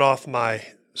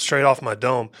straight off my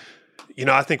dome.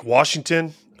 I think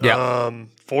Washington,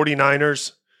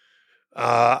 49ers,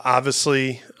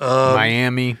 obviously.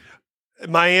 Miami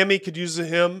could use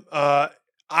him.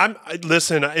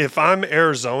 Listen, if I'm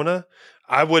Arizona,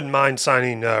 I wouldn't mind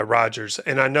signing Rodgers.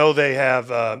 And I know they have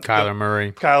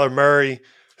Kyler Murray,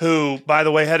 who, by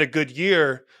the way, had a good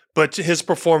year, but his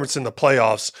performance in the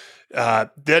playoffs,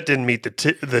 that didn't meet the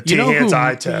T-Hands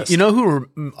eye test. You know who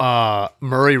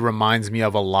Murray reminds me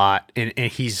of a lot, and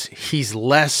he's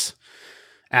less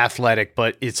athletic,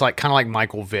 but it's like kind of like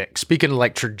Michael Vick. Speaking of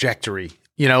like trajectory,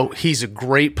 he's a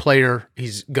great player.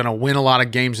 He's going to win a lot of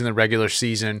games in the regular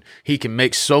season. He can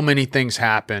make so many things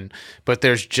happen, but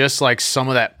there's just like some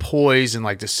of that poise and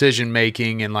like decision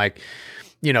making and like,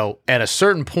 at a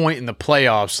certain point in the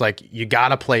playoffs, like you got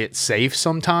to play it safe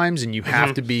sometimes and you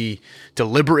have to be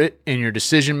deliberate in your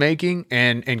decision making.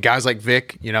 And guys like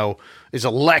Vic, as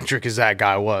electric as that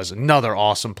guy was, another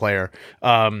awesome player,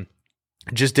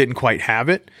 just didn't quite have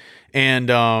it. And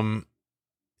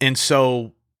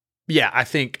so, yeah, I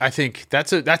think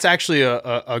that's actually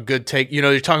a good take.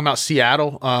 You're talking about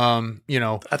Seattle.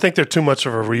 I think they're too much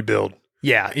of a rebuild.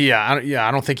 Yeah. I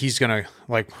don't think he's gonna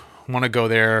want to go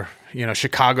there.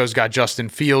 Chicago's got Justin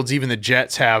Fields. Even the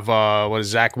Jets have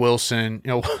Zach Wilson.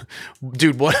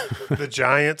 Dude, what? The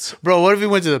Giants, bro. What if he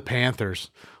went to the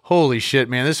Panthers? Holy shit,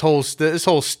 man! This whole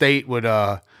state would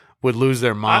lose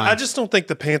their mind. I just don't think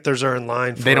the Panthers are in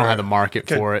line for they don't have the market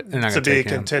for it. They're not to going be to a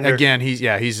take contender. Him. Again,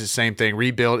 he's the same thing,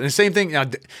 rebuild. And the same thing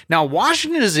now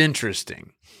Washington is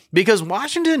interesting because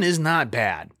Washington is not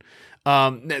bad.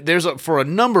 For a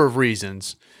number of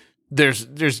reasons. There's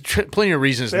plenty of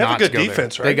reasons not to go there. They have a good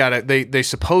defense, right? They're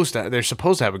supposed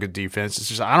to have a good defense. It's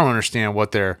just I don't understand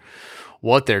what their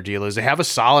deal is. They have a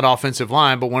solid offensive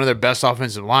line, but one of their best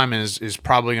offensive linemen is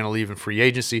probably going to leave in free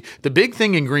agency. The big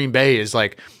thing in Green Bay is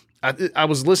like I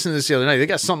was listening to this the other night. They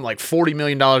got something like $40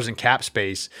 million in cap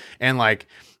space, and like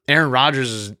Aaron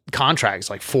Rodgers' contract is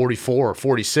like 44 or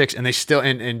 46, and they still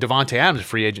and Devontae Adams is a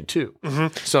free agent too.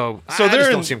 Mm-hmm. So I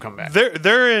just don't see him come back.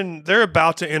 They're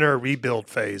about to enter a rebuild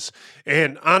phase,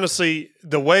 and honestly,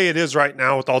 the way it is right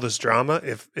now with all this drama,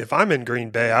 if I'm in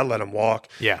Green Bay, I let them walk.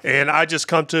 Yeah, and I just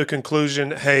come to a conclusion.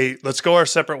 Hey, let's go our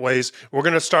separate ways. We're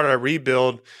going to start our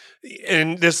rebuild,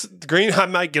 and I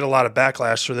might get a lot of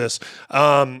backlash for this.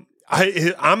 I'm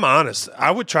honest.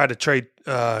 I would try to trade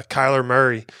Kyler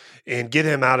Murray and get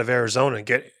him out of Arizona and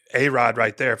get A-Rod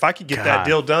right there. If I could get that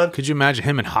deal done. Could you imagine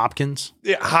him and Hopkins?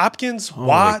 Yeah, Hopkins,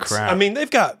 Watts. Crap. I mean, they've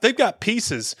got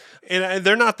pieces, and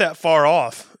they're not that far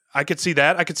off. I could see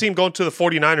that. I could see him going to the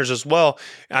 49ers as well.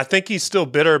 I think he's still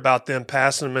bitter about them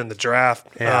passing him in the draft,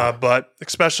 but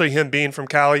especially him being from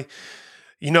Cali.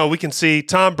 We can see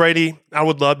Tom Brady. I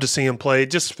would love to see him play. It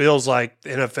just feels like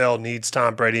the NFL needs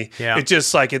Tom Brady. Yeah. It's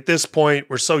just like at this point,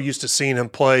 we're so used to seeing him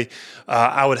play.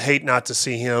 I would hate not to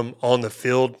see him on the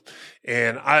field.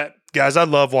 And I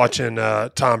love watching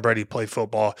Tom Brady play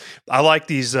football. I like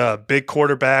these big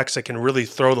quarterbacks that can really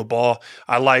throw the ball.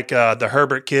 I like the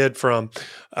Herbert kid for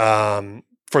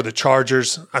the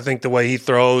Chargers. I think the way he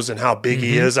throws and how big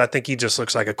he is, I think he just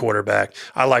looks like a quarterback.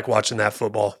 I like watching that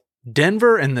football.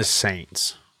 Denver and the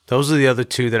Saints. Those are the other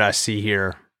two that I see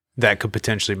here that could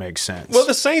potentially make sense. Well,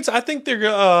 the Saints, I think they're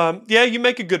you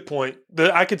make a good point.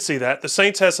 I could see that. The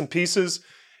Saints has some pieces,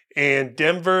 and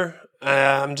Denver,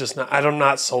 I'm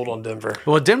not sold on Denver.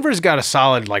 Well, Denver's got a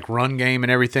solid run game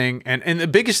and everything. And the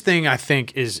biggest thing I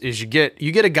think is you get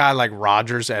a guy like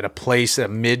Rodgers at a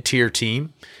mid-tier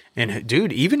team, And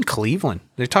dude, even Cleveland,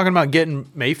 they're talking about getting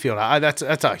Mayfield. That's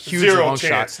a huge Zero long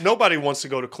chance. shot. Nobody wants to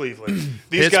go to Cleveland.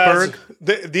 Pittsburgh?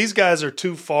 These guys are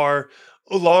too far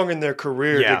along in their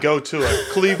career Yeah. to go to a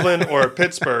Cleveland or a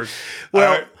Pittsburgh.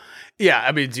 Well, yeah,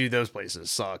 I mean, dude, those places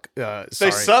suck.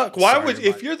 they suck. Why would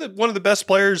if you're one of the best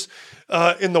players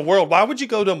in the world? Why would you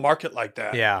go to a market like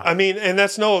that? Yeah. I mean, and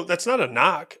that's not a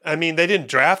knock. I mean, they didn't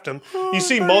draft him. You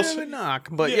see most knock,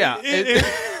 but well,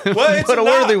 it's but a knock.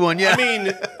 worthy one. Yeah, I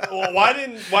mean, well, why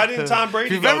didn't Tom Brady?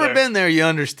 if you've go ever there? been there, you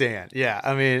understand. Yeah,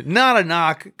 I mean, not a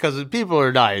knock because people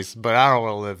are nice, but I don't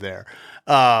want to live there.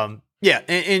 Yeah,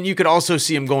 and you could also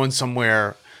see him going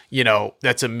somewhere,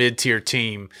 that's a mid-tier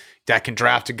team that can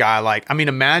draft a guy like. I mean,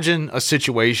 imagine a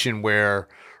situation where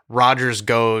Rodgers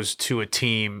goes to a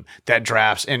team that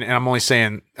drafts, and I'm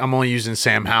only using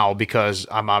Sam Howell because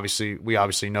we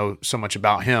obviously know so much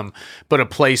about him, but a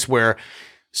place where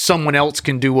someone else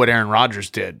can do what Aaron Rodgers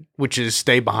did, which is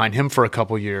stay behind him for a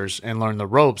couple years and learn the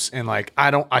ropes. And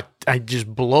I just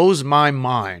blows my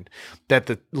mind that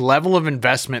the level of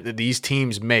investment that these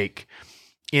teams make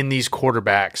in these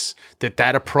quarterbacks,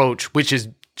 that approach, which is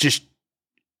just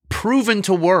proven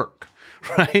to work,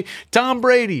 right? Tom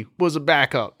Brady was a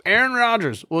backup. Aaron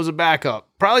Rodgers was a backup.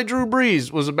 Probably Drew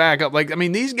Brees was a backup.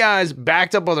 These guys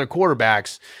backed up other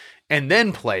quarterbacks and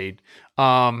then played.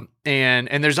 And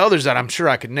there's others that I'm sure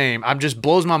I could name. I'm just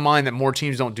blows my mind that more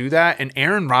teams don't do that. And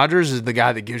Aaron Rodgers is the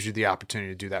guy that gives you the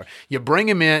opportunity to do that. You bring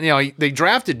him in, they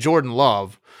drafted Jordan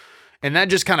Love and that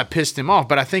just kind of pissed him off.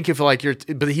 But I think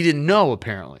but he didn't know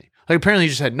apparently. Apparently he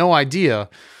just had no idea.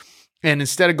 And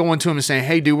instead of going to him and saying,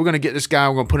 hey, dude, we're going to get this guy,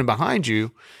 we're going to put him behind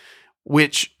you,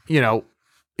 which,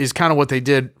 is kind of what they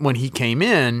did when he came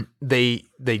in, they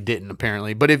didn't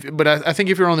apparently. But I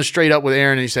think if you're on the straight up with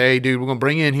Aaron and you say, hey, dude, we're going to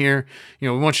bring you in here, we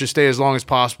want you to stay as long as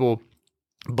possible,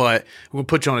 but we're going to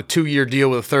put you on a 2-year deal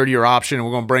with a 3rd-year option, and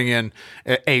we're going to bring in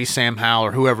Sam Howell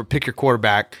or whoever, pick your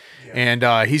quarterback, and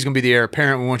he's going to be the heir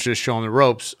apparent. We want you to show him the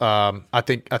ropes. I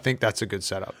think that's a good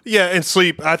setup. Yeah, and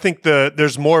Sleep, I think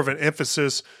there's more of an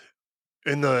emphasis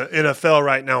in the NFL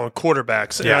right now on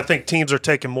quarterbacks. And I think teams are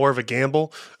taking more of a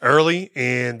gamble early,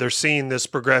 and they're seeing this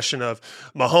progression of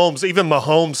Mahomes. Even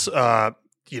Mahomes,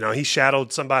 he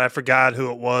shadowed somebody. I forgot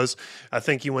who it was. I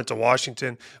think he went to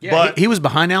Washington. Yeah, but he was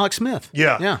behind Alex Smith.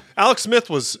 Yeah. Alex Smith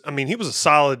he was a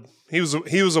solid – he was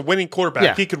a winning quarterback.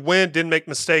 Yeah. He could win, didn't make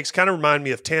mistakes. Kind of remind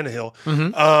me of Tannehill.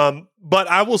 Mm-hmm. But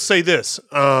I will say this –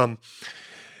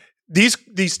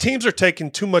 These teams are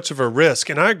taking too much of a risk,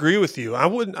 and I agree with you. I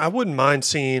wouldn't mind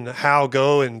seeing Hal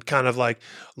go and kind of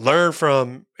learn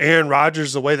from Aaron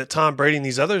Rodgers the way that Tom Brady and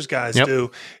these other guys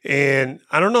do. And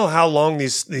I don't know how long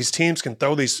these teams can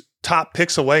throw these top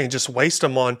picks away and just waste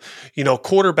them on,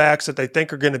 quarterbacks that they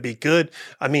think are going to be good.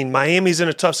 I mean, Miami's in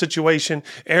a tough situation.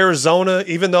 Arizona,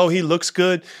 even though he looks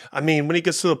good, I mean, when he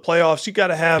gets to the playoffs, you got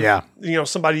to have,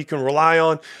 somebody you can rely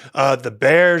on. The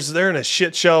Bears, they're in a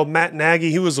shit show. Matt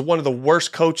Nagy, he was one of the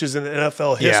worst coaches in the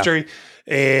NFL history.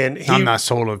 And I'm not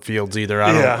sold on Fields either.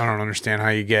 I don't understand how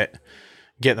you get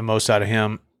the most out of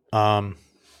him. I'm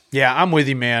with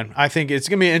you, man. I think it's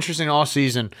going to be an interesting all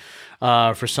season.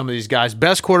 For some of these guys.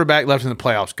 Best quarterback left in the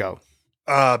playoffs, go.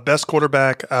 Best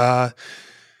quarterback,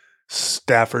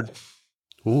 Stafford.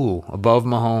 Ooh, above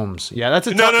Mahomes. Yeah, that's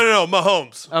a No,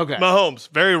 Mahomes. Okay. Mahomes.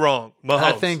 Very wrong. Mahomes.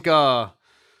 I think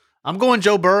I'm going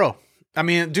Joe Burrow. I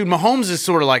mean, dude, Mahomes is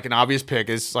sort of like an obvious pick.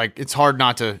 It's it's hard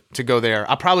not to go there.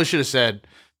 I probably should have said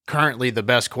currently the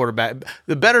best quarterback.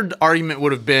 The better argument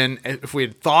would have been if we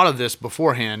had thought of this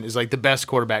beforehand is the best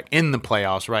quarterback in the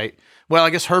playoffs, right? Well, I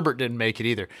guess Herbert didn't make it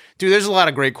either. Dude, there's a lot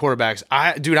of great quarterbacks.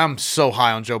 I'm so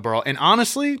high on Joe Burrow. And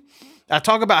honestly, I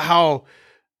talk about how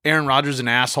Aaron Rodgers is an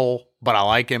asshole, but I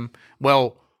like him.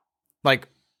 Well,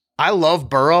 I love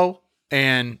Burrow,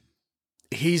 and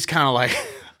he's kind of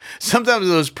sometimes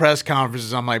those press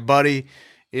conferences, I'm like, buddy,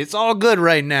 it's all good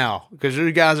right now because you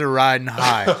guys are riding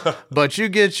high. But you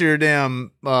get your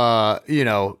damn,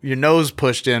 your nose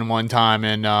pushed in one time,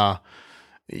 and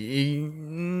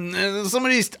some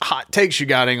of these hot takes you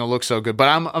got ain't gonna look so good, but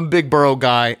I'm a big Burrow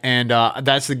guy, and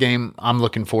that's the game I'm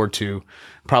looking forward to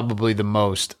probably the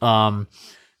most.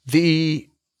 The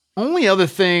only other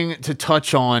thing to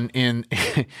touch on in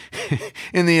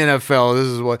in the NFL, this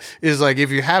is what is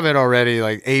if you haven't already,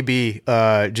 AB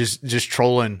just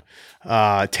trolling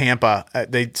Tampa.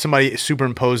 Somebody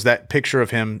superimposed that picture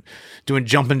of him doing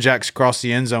jumping jacks across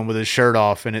the end zone with his shirt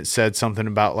off, and it said something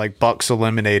about Bucks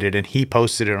eliminated, and he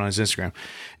posted it on his Instagram.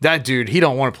 That dude, he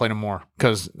don't want to play no more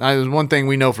because there's one thing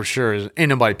we know for sure is ain't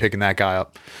nobody picking that guy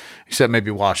up. Except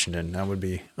maybe Washington. That would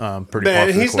be pretty.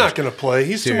 Man, he's not going to play.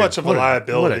 He's too much of a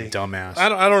liability. What a dumbass.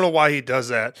 I don't know why he does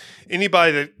that.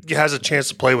 Anybody that has a chance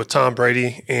to play with Tom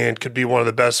Brady and could be one of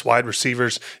the best wide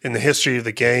receivers in the history of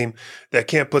the game that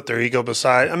can't put their ego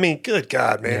beside. I mean, good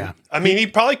God, man. Yeah. I mean, he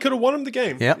probably could have won him the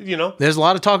game. Yeah. You know, there's a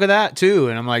lot of talk of that too,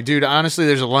 and I'm like, dude, honestly,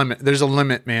 there's a limit. There's a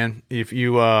limit, man. If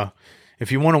you want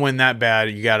to win that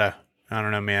bad, you gotta. I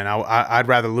don't know, man. I'd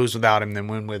rather lose without him than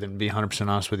win with him, to be 100%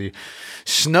 honest with you.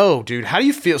 Snow, dude, how do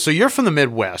you feel? So you're from the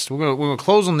Midwest. We're gonna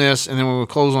close on this, and then we'll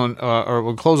close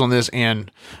on this and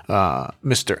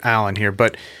Mr. Allen here.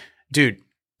 But, dude,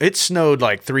 it snowed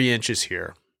like 3 inches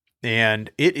here, and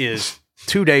it is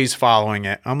 2 days following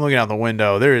it. I'm looking out the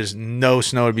window. There is no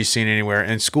snow to be seen anywhere,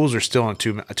 and schools are still on a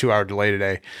 2-hour delay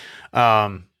today.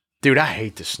 Dude, I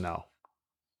hate the snow.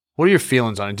 What are your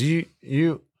feelings on it? Do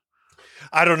you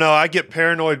I don't know. I get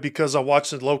paranoid because I watch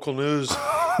the local news,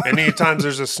 and anytime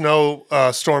there's a snow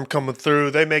storm coming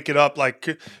through, they make it up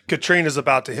like Katrina's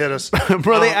about to hit us.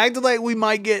 Bro, they acted like we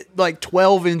might get like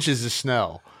 12 inches of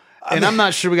snow, and I'm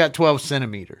not sure we got 12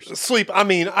 centimeters. Sleep. I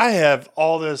mean, I have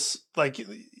all this, like,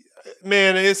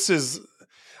 man,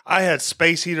 I had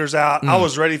space heaters out. I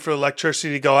was ready for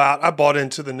electricity to go out. I bought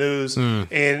into the news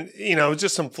and,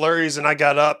 just some flurries, and I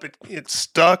got up. It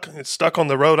stuck. It stuck on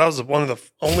the road. I was one of the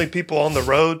only people on the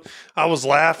road. I was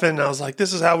laughing. I was like,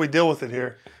 this is how we deal with it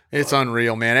here. It's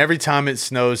unreal, man. Every time it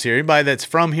snows here, anybody that's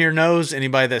from here knows.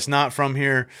 Anybody that's not from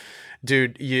here,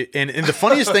 dude, and the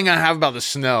funniest thing I have about the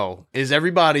snow is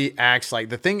everybody acts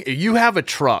like you have a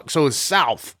truck. So it's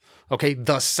south. Okay,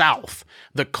 the South.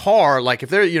 The car, like if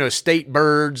they're, state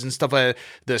birds and stuff like that,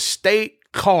 the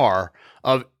state car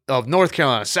of North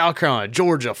Carolina, South Carolina,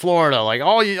 Georgia, Florida, like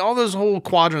all those whole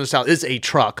quadrant of the South is a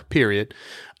truck, period.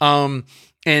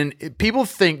 And people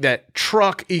think that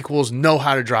truck equals know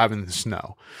how to drive in the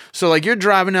snow. So like you're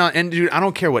driving out, and dude, I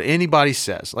don't care what anybody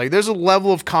says. Like there's a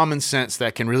level of common sense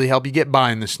that can really help you get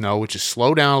by in the snow, which is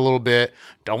slow down a little bit,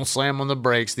 don't slam on the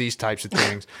brakes, these types of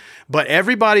things. But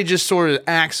everybody just sort of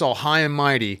acts all high and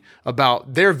mighty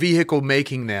about their vehicle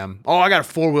making them. Oh, I got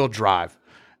a 4-wheel drive.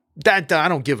 That I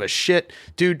don't give a shit,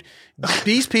 dude.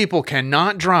 These people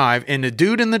cannot drive, and the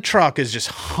dude in the truck is just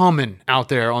humming out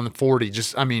there on the 40,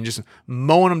 just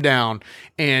mowing them down.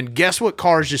 And guess what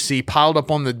cars you see piled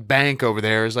up on the bank over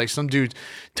there is like some dude,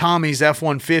 Tommy's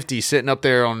F-150 sitting up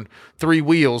there on 3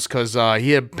 wheels because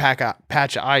he had a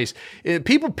patch of ice.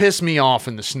 People piss me off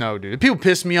in the snow, dude. People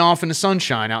piss me off in the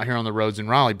sunshine out here on the roads in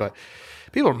Raleigh, but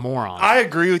people are morons. I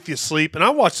agree with you, Sleep, and I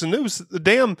watched the news.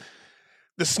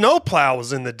 The snowplow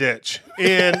was in the ditch,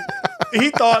 and he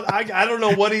thought, I don't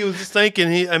know what he was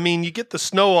thinking. You get the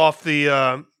snow off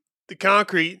the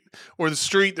concrete or the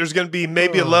street, there's going to be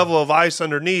maybe a level of ice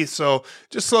underneath. So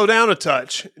just slow down a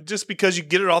touch. Just because you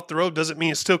get it off the road doesn't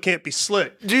mean it still can't be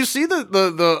slick. Do you see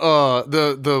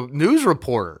the news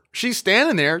reporter? She's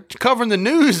standing there covering the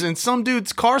news, and some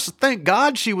dude's car, thank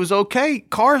God she was okay.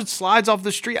 Car slides off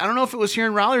the street. I don't know if it was here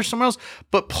in Raleigh or somewhere else,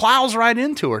 but plows right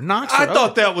into her, knocks her I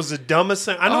thought that was the dumbest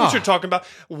thing. I know what you're talking about.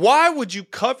 Why would you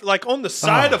cover, like on the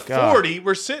side of 40,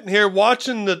 we're sitting here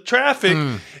watching the traffic,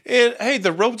 and hey,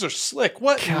 the roads are slick.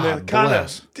 What in the kind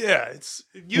of, it's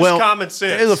use common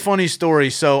sense. It's a funny story.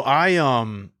 So I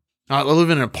live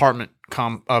in an apartment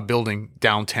building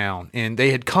downtown, and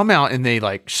they had come out and they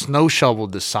like snow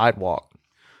shoveled the sidewalk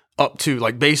up to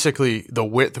like basically the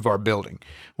width of our building.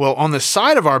 Well, on the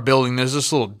side of our building, there's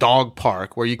this little dog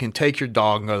park where you can take your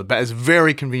dog and go to the back. It's a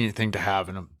very convenient thing to have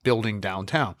in a building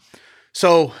downtown.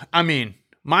 So,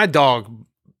 my dog,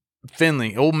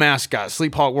 Finley, old mascot,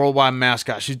 Sleep Hawk Worldwide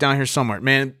mascot, she's down here somewhere.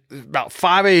 Man, about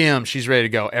 5 a.m., she's ready to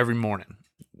go every morning.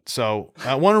 So,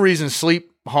 one reason Sleep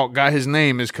Hawk got his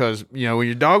name is because, when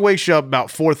your dog wakes you up about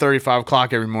 4:30, 5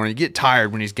 o'clock every morning, you get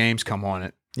tired when these games come on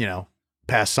at,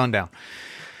 past sundown.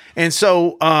 And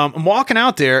so I'm walking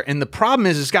out there, and the problem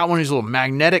is it's got one of these little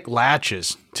magnetic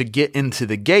latches to get into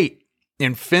the gate.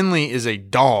 And Finley is a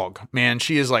dog, man.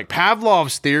 She is like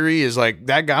Pavlov's theory is like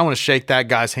that guy. I want to shake that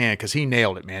guy's hand because he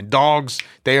nailed it, man. Dogs,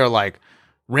 they are like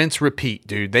rinse, repeat,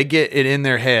 dude. They get it in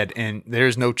their head, and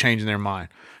there's no change in their mind.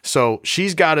 So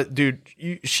she's got it, dude.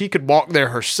 She could walk there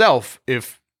herself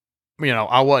if,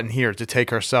 I wasn't here to take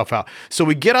herself out. So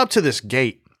we get up to this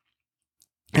gate,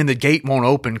 and the gate won't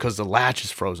open because the latch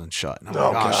is frozen shut. And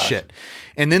I'm like, oh, shit.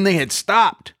 And then they had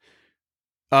stopped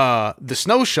the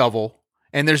snow shovel,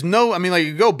 and there's no,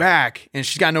 you go back, and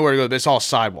she's got nowhere to go. It's all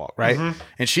sidewalk, right? Mm-hmm.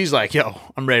 And she's like, yo,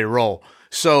 I'm ready to roll.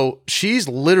 So she's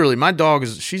literally, my dog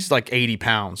she's like 80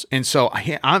 pounds. And so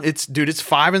it's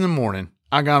 5 a.m.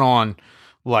 I got on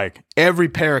like every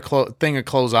pair of thing of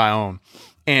clothes I own.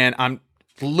 And I'm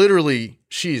literally,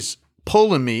 she's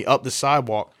pulling me up the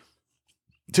sidewalk.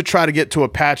 to try to get to a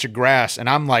patch of grass, and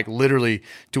I'm like literally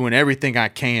doing everything I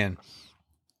can.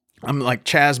 I'm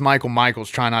like Michaels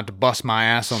trying not to bust my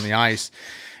ass on the ice.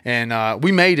 And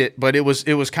we made it, but it was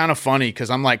kind of funny because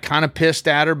I'm like kind of pissed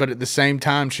at her, but at the same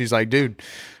time, she's like, dude,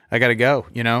 I got to go,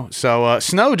 you know? So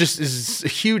snow just is a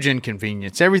huge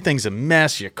inconvenience. Everything's a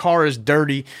mess. Your car is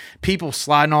dirty. People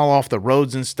sliding all off the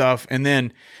roads and stuff.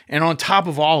 And on top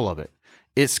of all of it,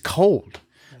 it's cold.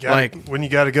 When you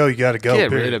got to go, you got to go. Get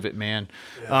rid of it, man.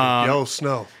 Yellow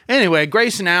snow. Anyway,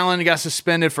 Grayson Allen got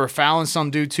suspended for fouling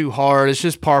some dude too hard. It's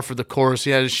just par for the course.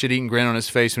 He had his shit-eating grin on his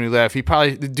face when he left.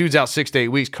 The dude's out 6 to 8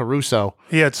 weeks. Caruso.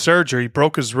 He had surgery,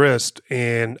 broke his wrist,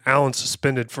 and Allen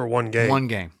suspended for one game. One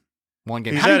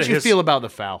game. How did you feel about the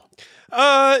foul?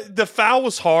 The foul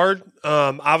was hard.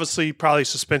 Obviously, probably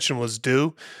suspension was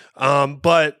due.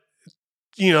 But,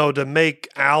 to make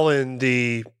Allen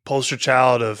the poster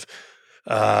child of,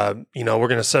 we're going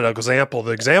to set an example.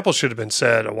 The example should have been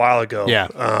set a while ago. Yeah.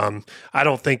 I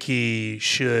don't think he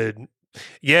should.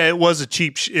 Yeah, it was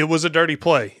it was a dirty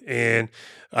play. And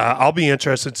I'll be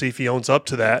interested to see if he owns up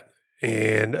to that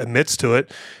and admits to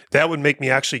it. That would make me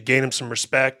actually gain him some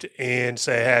respect and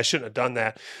say, hey, I shouldn't have done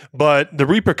that. But the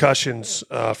repercussions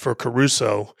for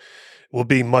Caruso will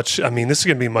be this is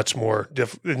going to be much more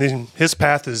difficult. His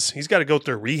path is he's got to go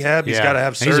through rehab. He's got to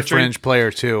have surgery. He's a fringe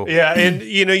player too. Yeah, and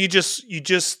you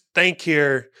just think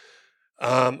here,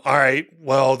 all right,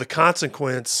 well, the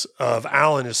consequence of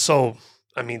Allen is so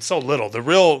little. The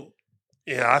real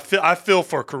I feel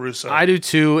for Caruso. I do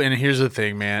too, and here's the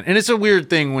thing, man. And it's a weird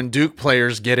thing when Duke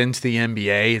players get into the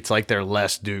NBA, it's like they're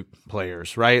less Duke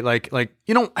players, right? Like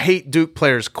you don't hate Duke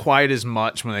players quite as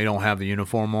much when they don't have the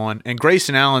uniform on. And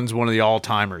Grayson Allen's one of the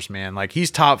all-timers, man. Like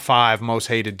he's top 5 most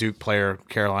hated Duke player,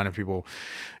 Carolina people.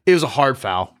 It was a hard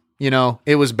foul.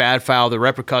 It was bad foul. The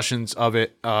repercussions of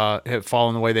it have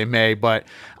fallen the way they may. But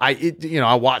I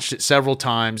watched it several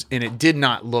times, and it did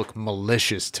not look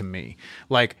malicious to me.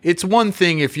 Like, it's one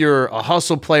thing if you're a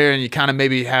hustle player and you kind of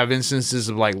maybe have instances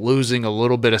of like losing a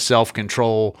little bit of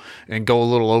self-control and go a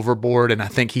little overboard, and I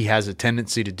think he has a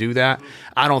tendency to do that.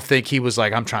 I don't think he was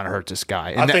like, I'm trying to hurt this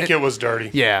guy. And I think it was dirty.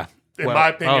 Yeah. In my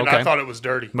opinion, I thought it was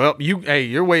dirty. Well,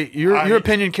 your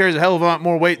opinion carries a hell of a lot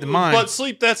more weight than mine. But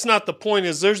Sleep, that's not the point.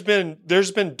 Is there's been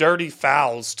dirty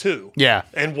fouls too. Yeah.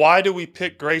 And why do we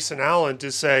pick Grayson Allen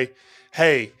to say,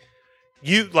 hey,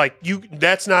 you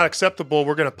that's not acceptable.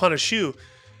 We're going to punish you.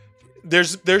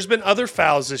 There's been other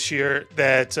fouls this year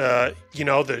that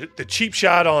the cheap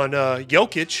shot on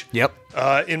Jokic.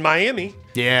 Yep. In Miami.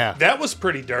 Yeah. That was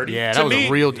pretty dirty. Yeah, that was a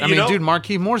real. I mean, dude,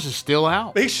 Marquise Morris is still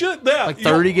out. They should. Yeah, like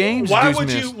 30 games.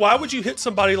 Why would you hit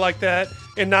somebody like that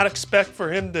and not expect for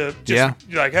him to just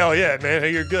be like, hell yeah, man,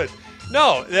 hey, you're good.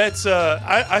 No, that's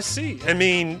I see. I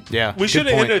mean, we should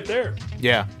have ended it there.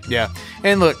 Yeah, yeah.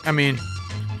 And look, I mean,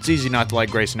 it's easy not to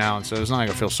like Grayson Allen, so it's not like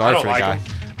I feel sorry for the guy.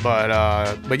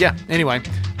 Him. But yeah. Anyway,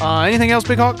 anything else,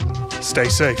 Big Hawk? Stay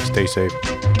safe. Stay safe.